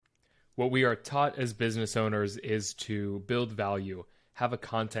What we are taught as business owners is to build value, have a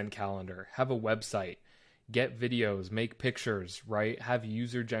content calendar, have a website, get videos, make pictures, right? Have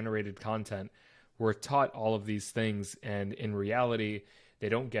user generated content. We're taught all of these things, and in reality, they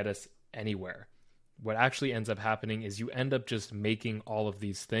don't get us anywhere. What actually ends up happening is you end up just making all of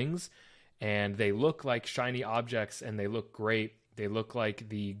these things, and they look like shiny objects and they look great. They look like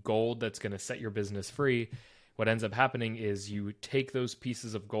the gold that's going to set your business free. What ends up happening is you take those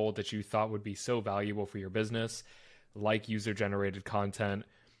pieces of gold that you thought would be so valuable for your business, like user generated content,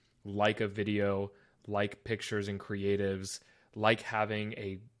 like a video, like pictures and creatives, like having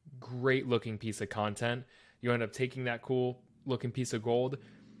a great looking piece of content. You end up taking that cool looking piece of gold,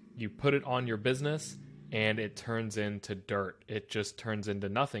 you put it on your business, and it turns into dirt. It just turns into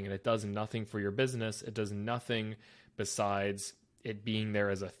nothing, and it does nothing for your business. It does nothing besides it being there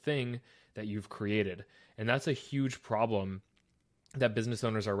as a thing that you've created. And that's a huge problem that business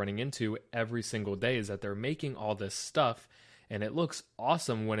owners are running into every single day, is that they're making all this stuff and it looks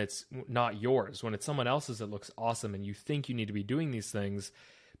awesome when it's not yours. When it's someone else's, it looks awesome and you think you need to be doing these things.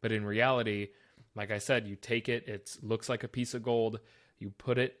 But in reality, like I said, you take it, it looks like a piece of gold, you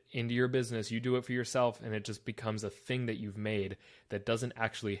put it into your business, you do it for yourself, and it just becomes a thing that you've made that doesn't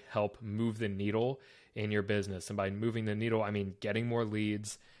actually help move the needle in your business. And by moving the needle, I mean getting more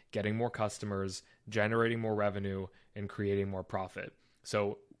leads, getting more customers, generating more revenue, and creating more profit.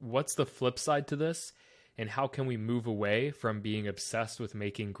 So what's the flip side to this? And how can we move away from being obsessed with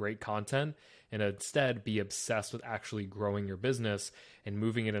making great content and instead be obsessed with actually growing your business and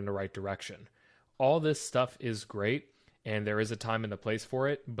moving it in the right direction? All this stuff is great, and there is a time and a place for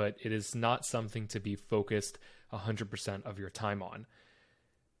it, but it is not something to be focused 100% of your time on.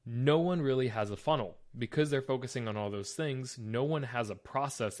 No one really has a funnel. Because they're focusing on all those things, no one has a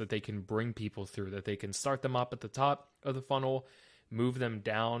process that they can bring people through, that they can start them up at the top of the funnel, move them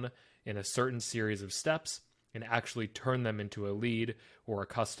down in a certain series of steps, and actually turn them into a lead or a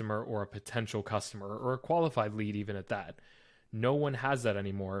customer or a potential customer or a qualified lead even at that. No one has that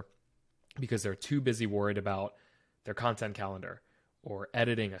anymore because they're too busy worried about their content calendar or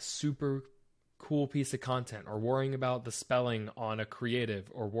editing a super cool piece of content or worrying about the spelling on a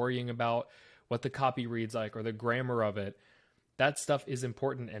creative or worrying about what the copy reads like or the grammar of it. That stuff is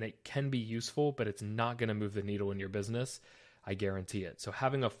important and it can be useful, but it's not going to move the needle in your business. I guarantee it. So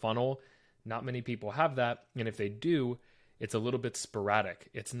having a funnel, not many people have that. And if they do, it's a little bit sporadic.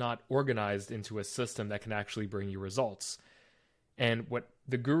 It's not organized into a system that can actually bring you results. And what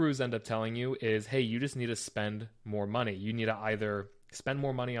the gurus end up telling you is, hey, you just need to spend more money. You need to either spend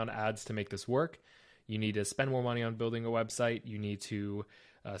more money on ads to make this work. You need to spend more money on building a website. You need to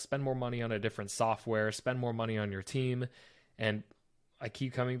spend more money on a different software, spend more money on your team. And I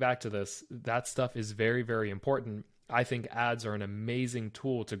keep coming back to this. That stuff is very, very important. I think ads are an amazing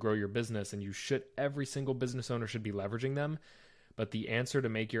tool to grow your business, and every single business owner should be leveraging them. But the answer to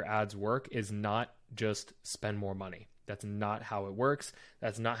make your ads work is not just spend more money. That's not how it works.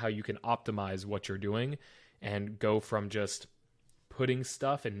 That's not how you can optimize what you're doing and go from just putting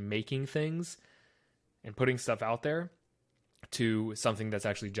stuff and making things and putting stuff out there to something that's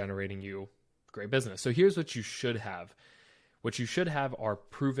actually generating you great business. So here's what you should have. What you should have are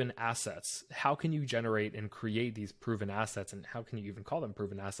proven assets. How can you generate and create these proven assets, and how can you even call them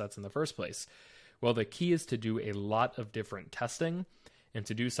proven assets in the first place? Well, the key is to do a lot of different testing and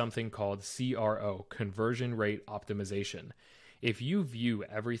to do something called CRO, conversion rate optimization. If you view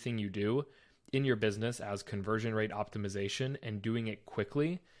everything you do in your business as conversion rate optimization and doing it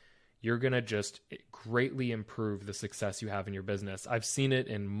quickly, you're going to just greatly improve the success you have in your business. I've seen it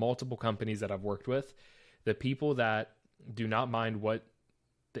in multiple companies that I've worked with. The people that do not mind what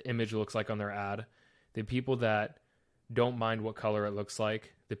the image looks like on their ad, the people that don't mind what color it looks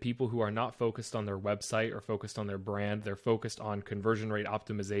like, the people who are not focused on their website or focused on their brand, they're focused on conversion rate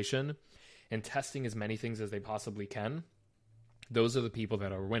optimization and testing as many things as they possibly can. Those are the people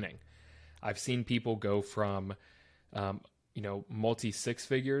that are winning. I've seen people go from, multi 6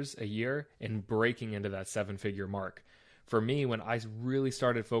 figures a year and breaking into that 7-figure mark. For me, when I really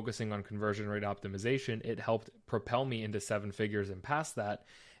started focusing on conversion rate optimization, it helped propel me into 7 figures and past that.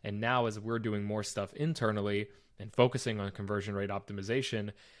 And now as we're doing more stuff internally and focusing on conversion rate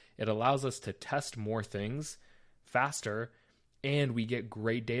optimization, it allows us to test more things faster, and we get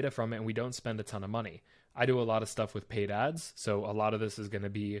great data from it, and we don't spend a ton of money. I do a lot of stuff with paid ads, so a lot of this is going to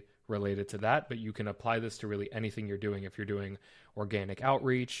be related to that, but you can apply this to really anything you're doing. If you're doing organic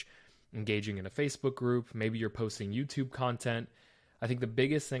outreach, engaging in a Facebook group, maybe you're posting YouTube content. I think the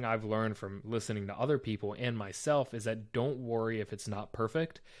biggest thing I've learned from listening to other people and myself is that don't worry if it's not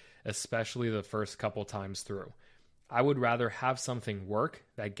perfect, especially the first couple times through. I would rather have something work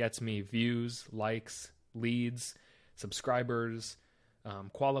that gets me views, likes, leads, subscribers,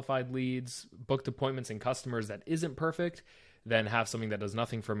 qualified leads, booked appointments, and customers that isn't perfect than have something that does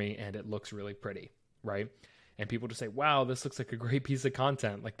nothing for me and it looks really pretty, right? And people just say, wow, this looks like a great piece of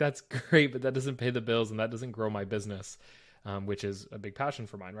content. Like, that's great, but that doesn't pay the bills and that doesn't grow my business, which is a big passion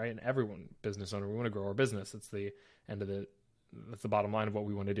for mine, right? And everyone, business owner, we want to grow our business. That's the bottom line of what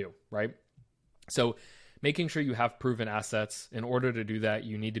we want to do, right? So making sure you have proven assets. In order to do that,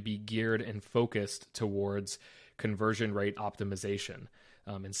 you need to be geared and focused towards conversion rate optimization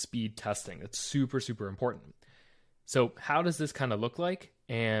and speed testing. It's super, super important. So how does this kind of look like?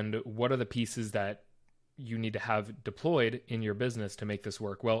 And what are the pieces that you need to have deployed in your business to make this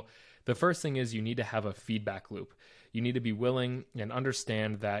work? Well, the first thing is you need to have a feedback loop. You need to be willing and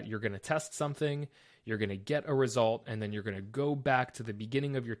understand that you're going to test something, you're going to get a result, and then you're going to go back to the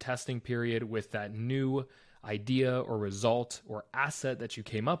beginning of your testing period with that new idea or result or asset that you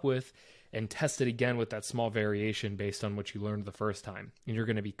came up with and test it again with that small variation based on what you learned the first time. And you're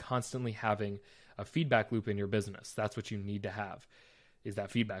going to be constantly having a feedback loop in your business. That's what you need to have, is that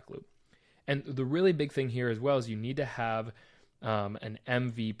feedback loop. And the really big thing here as well is you need to have an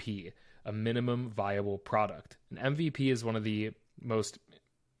MVP, a minimum viable product. An MVP is one of the most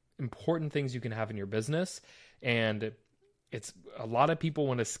important things you can have in your business. And it's a lot of people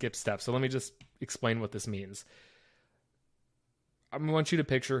want to skip steps. So let me just explain what this means. I want you to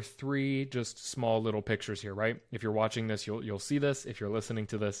picture 3 just small little pictures here, right? If you're watching this, you'll see this. If you're listening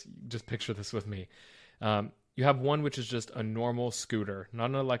to this, just picture this with me. You have one which is just a normal scooter, not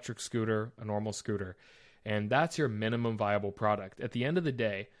an electric scooter, a normal scooter. And that's your minimum viable product. At the end of the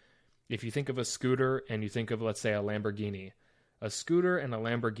day, if you think of a scooter and you think of, let's say, a Lamborghini, a scooter and a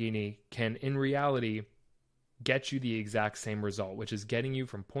Lamborghini can, in reality, get you the exact same result, which is getting you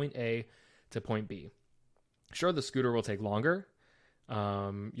from point A to point B. Sure, the scooter will take longer.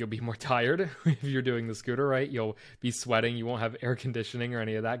 You'll be more tired if you're doing the scooter, right? You'll be sweating. You won't have air conditioning or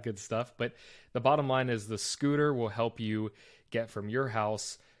any of that good stuff. But the bottom line is the scooter will help you get from your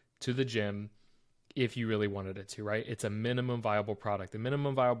house to the gym if you really wanted it to, right? It's a minimum viable product. The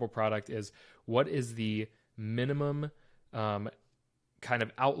minimum viable product is what is the minimum kind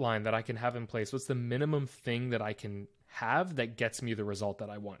of outline that I can have in place? What's the minimum thing that I can have that gets me the result that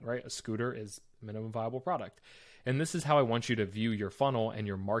I want, right? A scooter is minimum viable product. And this is how I want you to view your funnel and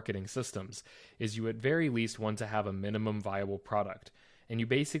your marketing systems, is you at very least want to have a minimum viable product. And you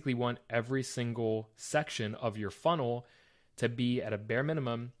basically want every single section of your funnel to be at a bare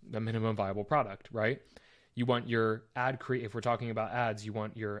minimum, the minimum viable product, right? You want your if we're talking about ads, you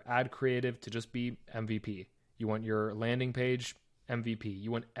want your ad creative to just be MVP. You want your landing page MVP. You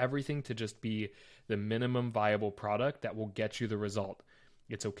want everything to just be the minimum viable product that will get you the result.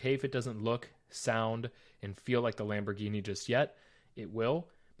 It's okay if it doesn't look, sound, and feel like the Lamborghini just yet. It will,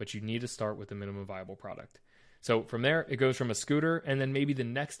 but you need to start with the minimum viable product. So from there, it goes from a scooter, and then maybe the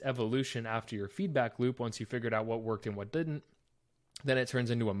next evolution after your feedback loop, once you figured out what worked and what didn't, then it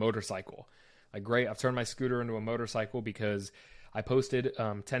turns into a motorcycle. Like, great, I've turned my scooter into a motorcycle because I posted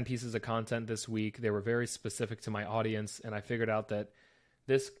 10 pieces of content this week. They were very specific to my audience, and I figured out that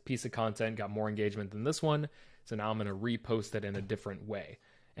this piece of content got more engagement than this one, so now I'm going to repost it in a different way.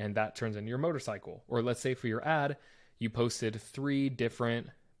 And that turns into your motorcycle. Or let's say for your ad, you posted 3 different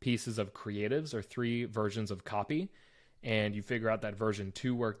pieces of creatives or 3 versions of copy, and you figure out that version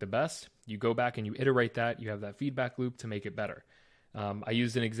 2 worked the best. You go back and you iterate that. You have that feedback loop to make it better. I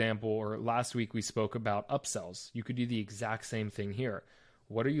used an example, or last week we spoke about upsells. You could do the exact same thing here.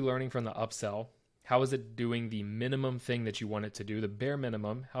 What are you learning from the upsell? How is it doing the minimum thing that you want it to do, the bare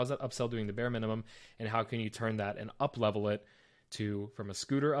minimum? How is that upsell doing the bare minimum? And how can you turn that and up-level it from a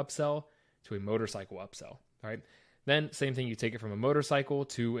scooter upsell to a motorcycle upsell, right? Then same thing, you take it from a motorcycle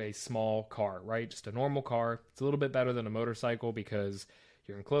to a small car, right? Just a normal car. It's a little bit better than a motorcycle because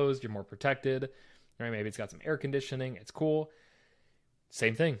you're enclosed, you're more protected, right? Maybe it's got some air conditioning. It's cool.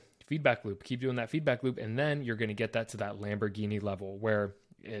 Same thing, feedback loop. Keep doing that feedback loop, and then you're going to get that to that Lamborghini level where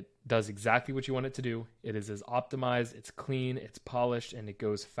it does exactly what you want it to do. It is as optimized, it's clean, it's polished, and it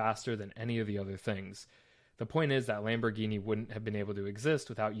goes faster than any of the other things. The point is that Lamborghini wouldn't have been able to exist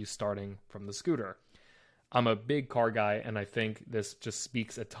without you starting from the scooter. I'm a big car guy, and I think this just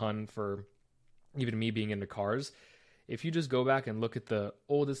speaks a ton for even me being into cars. If you just go back and look at the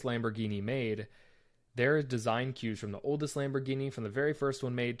oldest Lamborghini made, there are design cues from the oldest Lamborghini, from the very first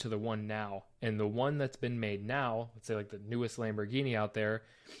one made to the one now. And the one that's been made now, let's say like the newest Lamborghini out there,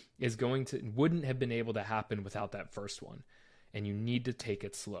 wouldn't have been able to happen without that first one. And you need to take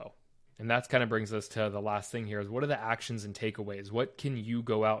it slow. And that kind of brings us to the last thing here is, what are the actions and takeaways? What can you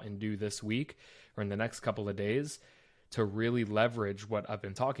go out and do this week or in the next couple of days to really leverage what I've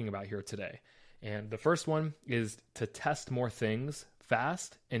been talking about here today. And the first one is to test more things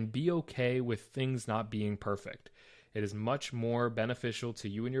fast and be okay with things not being perfect. It is much more beneficial to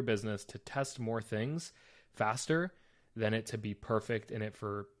you and your business to test more things faster than it to be perfect and it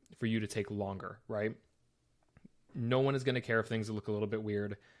for you to take longer, right? No one is going to care if things look a little bit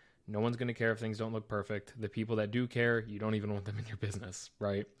weird. No one's going to care if things don't look perfect. The people that do care, you don't even want them in your business,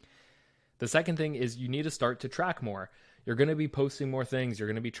 right? The second thing is you need to start to track more. You're going to be posting more things. You're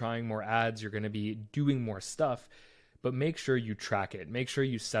going to be trying more ads. You're going to be doing more stuff, but make sure you track it. Make sure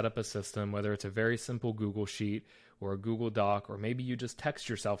you set up a system, whether it's a very simple Google Sheet or a Google Doc, or maybe you just text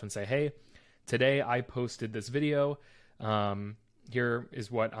yourself and say, hey, today I posted this video. Here is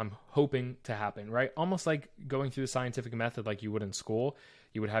what I'm hoping to happen, right? Almost like going through the scientific method like you would in school.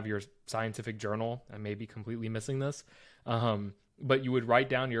 You would have your scientific journal. I may be completely missing this. But you would write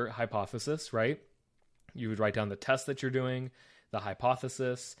down your hypothesis, right? You would write down the test that you're doing, the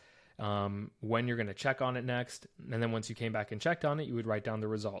hypothesis, when you're going to check on it next. And then once you came back and checked on it, you would write down the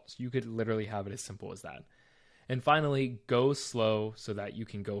results. You could literally have it as simple as that. And finally, go slow so that you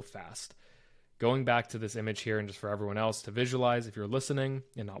can go fast. Going back to this image here and just for everyone else to visualize, if you're listening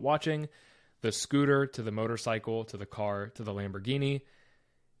and not watching, the scooter to the motorcycle to the car to the Lamborghini,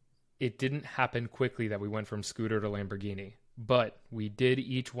 it didn't happen quickly that we went from scooter to Lamborghini, but we did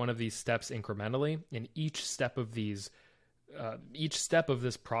each one of these steps incrementally, and each step of this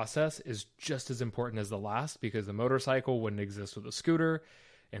process is just as important as the last, because the motorcycle wouldn't exist with a scooter,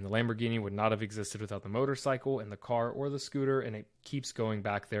 and the Lamborghini would not have existed without the motorcycle and the car or the scooter. And it keeps going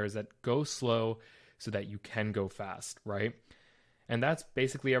back there, is that go slow so that you can go fast, right? And that's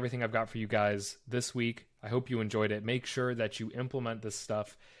basically everything I've got for you guys this week. I hope you enjoyed it. Make sure that you implement this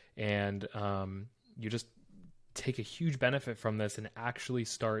stuff and you just take a huge benefit from this and actually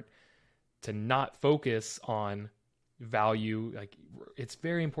start to not focus on value. Like, it's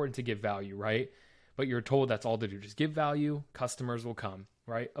very important to give value, right? But you're told that's all to do. Just give value, customers will come,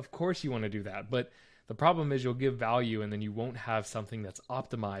 right? Of course you want to do that. But the problem is you'll give value and then you won't have something that's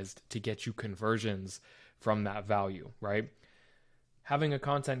optimized to get you conversions from that value, right? Having a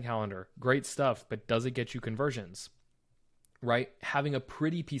content calendar, great stuff, but does it get you conversions, right? Having a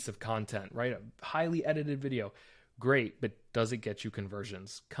pretty piece of content, right? A highly edited video, great, but does it get you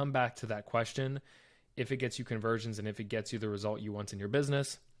conversions? Come back to that question. If it gets you conversions and if it gets you the result you want in your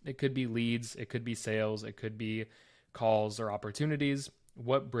business, it could be leads, it could be sales, it could be calls or opportunities.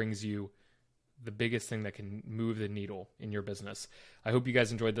 What brings you the biggest thing that can move the needle in your business? I hope you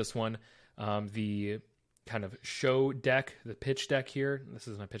guys enjoyed this one. The kind of show deck, the pitch deck here, this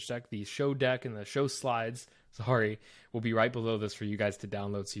isn't a pitch deck, the show deck and the show slides, will be right below this for you guys to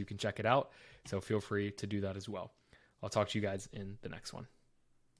download so you can check it out. So feel free to do that as well. I'll talk to you guys in the next one.